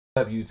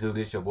What up, YouTube?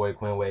 This your boy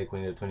Quinn Wade,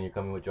 Queen of the 20.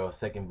 Coming with your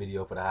second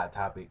video for the hot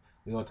topic.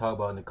 We're gonna talk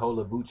about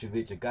Nikola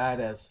Vucevic, a guy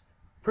that's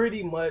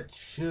pretty much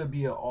should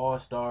be an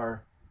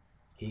all-star.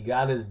 He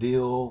got his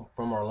deal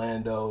from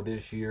Orlando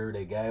this year.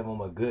 They gave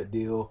him a good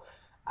deal.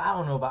 I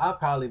don't know if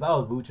if I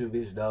was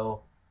Vucevic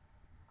though,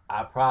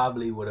 I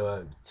probably would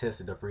have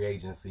tested the free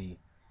agency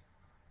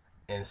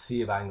and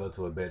see if I can go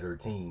to a better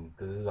team,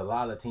 because there's a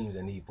lot of teams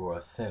that need for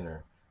a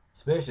center,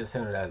 especially a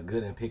center that's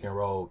good in pick and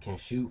roll, can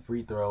shoot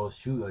free throws,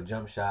 shoot a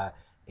jump shot,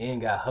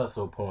 and got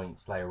hustle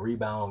points like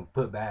rebound,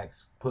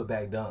 putbacks,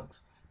 putback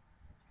dunks.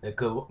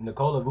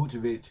 Nikola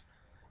Vucevic,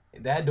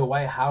 that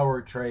Dwight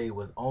Howard trade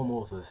was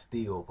almost a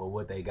steal for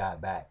what they got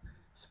back,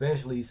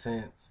 especially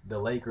since the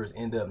Lakers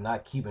end up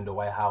not keeping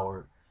Dwight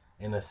Howard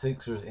and the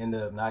Sixers end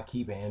up not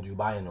keeping Andrew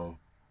Bynum.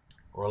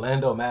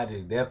 Orlando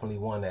Magic definitely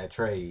won that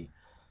trade,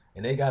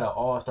 and they got an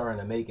all-star in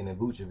the making in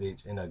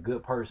Vucevic and a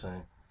good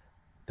person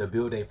to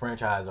build a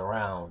franchise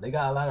around. They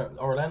got a lot of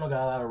Orlando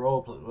got a lot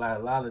of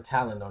a lot of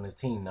talent on this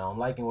team now. I'm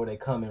liking where they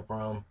coming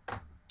from.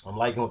 I'm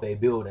liking what they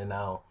building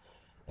now,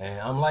 and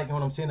I'm liking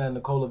what I'm seeing at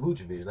Nikola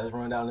Vucevic. Let's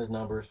run down his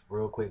numbers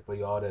real quick for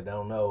y'all that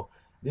don't know.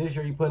 This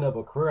year he putting up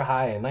a career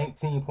high in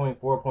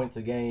 19.4 points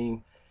a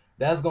game.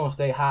 That's gonna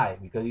stay high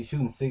because he's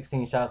shooting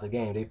 16 shots a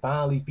game. They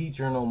finally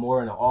featuring him more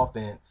in the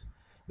offense,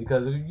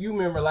 because if you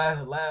remember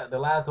the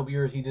last couple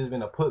years he just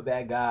been a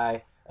putback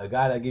guy, a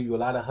guy that give you a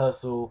lot of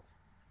hustle.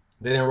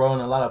 They didn't run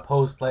a lot of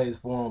post plays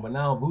for him, but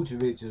now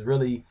Vucevic is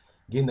really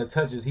getting the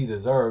touches he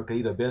deserved because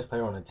he's the best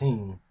player on the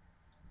team,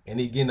 and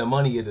he getting the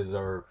money he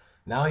deserved.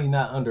 Now he's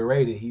not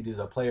underrated. He just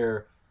a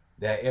player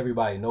that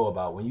everybody know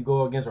about. When you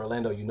go against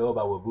Orlando, you know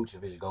about what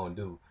Vucevic gonna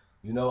do.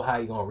 You know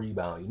how he gonna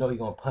rebound. You know he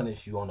gonna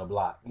punish you on the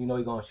block. You know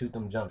he gonna shoot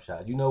them jump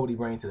shots. You know what he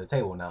brings to the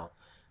table now.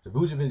 So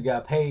Vucevic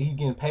got paid. He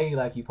getting paid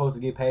like he supposed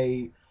to get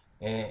paid,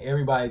 and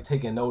everybody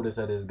taking notice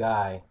of this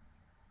guy.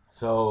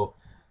 So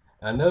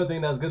another thing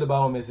that's good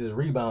about him is his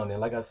rebounding.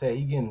 Like I said,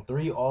 he getting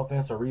 3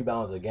 offensive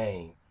rebounds a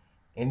game,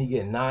 and he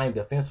getting 9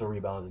 defensive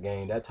rebounds a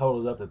game. That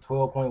totals up to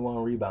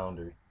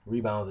 12.1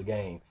 rebounds a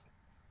game.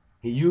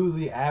 He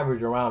usually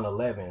average around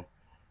 11,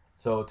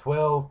 so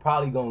 12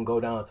 probably gonna go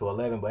down to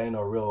 11. But ain't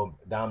no real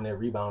dominant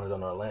rebounders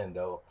on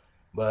Orlando.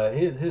 But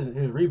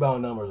his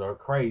rebound numbers are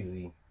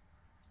crazy,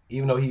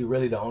 even though he's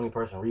really the only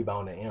person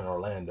rebounding in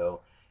Orlando.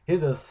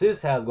 His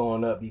assists has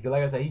gone up because,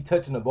 like I said, he's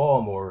touching the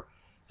ball more.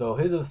 So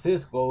his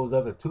assist goes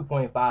up to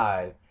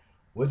 2.5,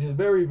 which is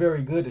very,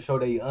 very good to show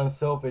that he's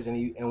unselfish.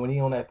 And when he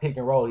on that pick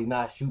and roll, he's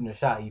not shooting a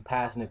shot. He's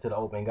passing it to the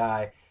open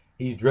guy.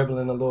 He's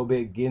dribbling a little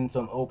bit, getting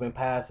some open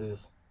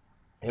passes.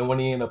 And when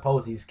he in the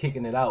post, he's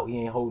kicking it out. He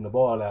ain't holding the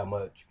ball that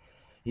much.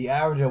 He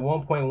averaging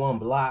 1.1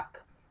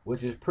 block,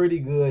 which is pretty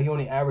good. He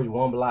only averaged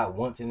 1 block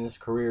once in his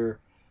career.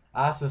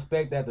 I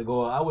suspect that to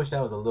go. I wish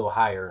that was a little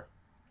higher,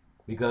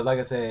 because, like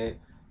I said,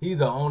 he's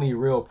the only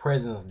real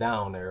presence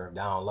down there,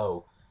 down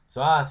low.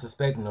 So I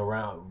suspect him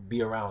to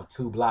be around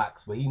 2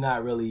 blocks, but he's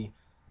not really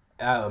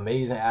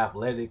amazing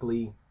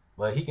athletically.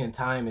 But he can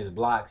time his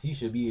blocks. He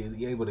should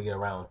be able to get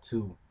around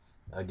 2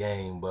 a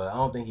game, but I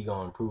don't think he's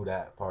gonna improve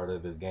that part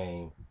of his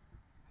game.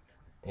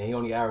 And he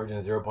only averaging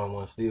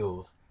 0.1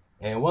 steals.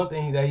 And one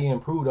thing that he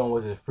improved on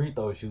was his free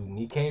throw shooting.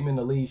 He came in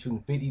the league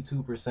shooting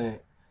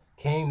 52%.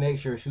 Came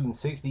next year shooting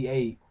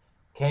 68.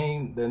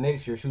 Came the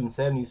next year shooting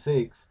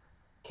 76.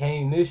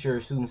 Came this year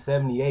shooting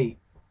 78.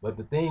 But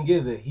the thing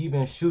is that he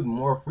been shooting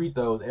more free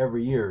throws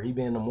every year. He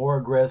been more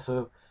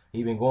aggressive.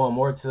 He been going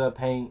more to the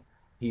paint.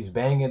 He's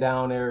banging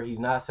down there. He's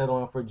not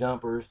settling for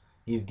jumpers.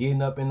 He's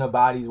getting up in the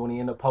bodies when he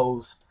in the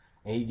post,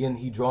 and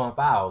he drawing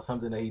fouls,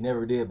 something that he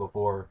never did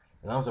before.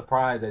 And I'm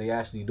surprised that he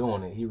actually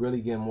doing it. He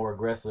really getting more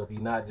aggressive. He's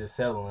not just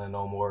settling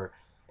no more.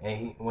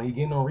 And when he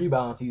getting on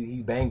rebounds,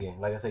 he's banging.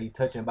 Like I said, he's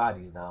touching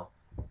bodies now,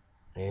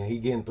 and he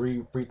getting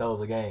 3 free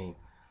throws a game.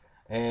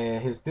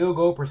 And his field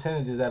goal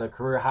percentage is at a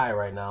career high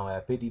right now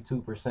at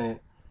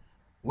 52%,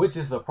 which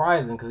is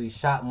surprising because he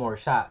shot more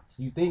shots.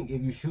 You think if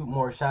you shoot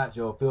more shots,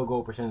 your field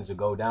goal percentage will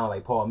go down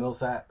like Paul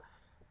Millsap.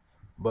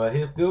 But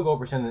his field goal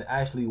percentage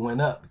actually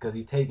went up because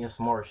he's taking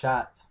smart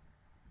shots.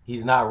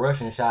 He's not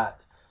rushing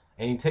shots,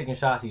 and he's taking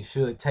shots he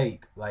should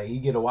take. Like, he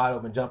get a wide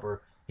open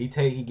jumper, he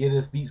get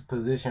his feet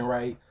position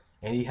right,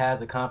 and he has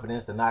the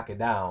confidence to knock it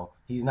down.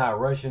 He's not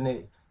rushing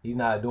it. He's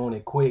not doing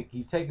it quick.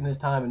 He's taking his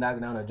time and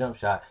knocking down a jump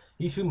shot.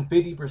 He's shooting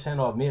 50%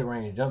 off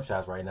mid-range jump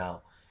shots right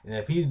now. And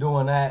if he's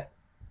doing that,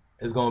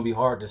 it's going to be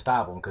hard to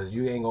stop him, because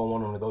you ain't going to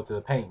want him to go to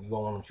the paint. You're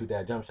going to want him to shoot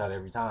that jump shot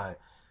every time.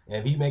 And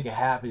if he's making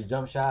half his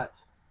jump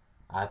shots,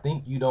 I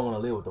think you don't want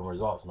to live with them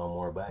results no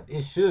more. But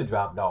it should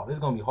drop off. It's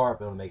going to be hard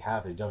for him to make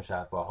half his jump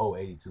shot for a whole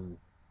 82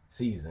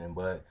 season.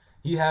 But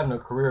he having a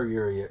career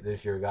year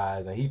this year,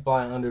 guys. And he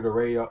flying under the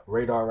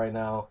radar right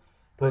now,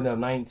 putting up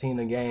 19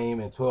 a game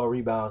and 12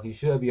 rebounds. He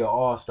should be an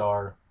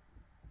all-star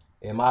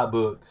in my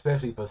book,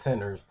 especially for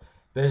centers.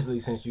 Especially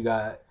since you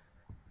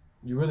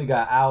really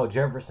got Al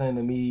Jefferson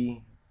to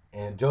me,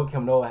 and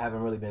Joakim Noah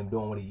haven't really been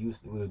doing what he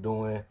was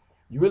doing.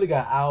 You really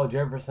got Al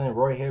Jefferson.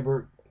 Roy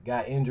Hibbert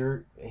got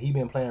injured. He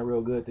been playing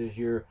real good this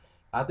year.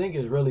 I think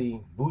it's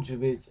really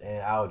Vucevic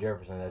and Al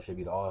Jefferson that should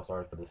be the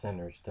all-stars for the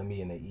centers to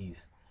me in the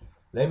East.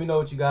 Let me know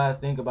what you guys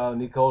think about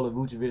Nikola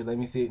Vucevic. Let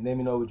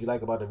me know what you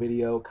like about the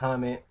video.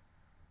 Comment,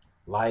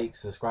 like,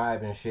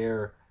 subscribe, and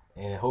share.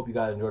 And hope you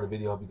guys enjoy the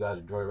video. Hope you guys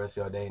enjoy the rest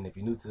of your day. And if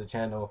you're new to the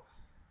channel,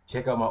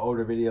 check out my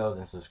older videos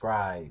and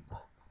subscribe.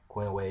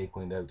 Quinn Wade,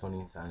 Quinn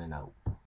W20 signing out.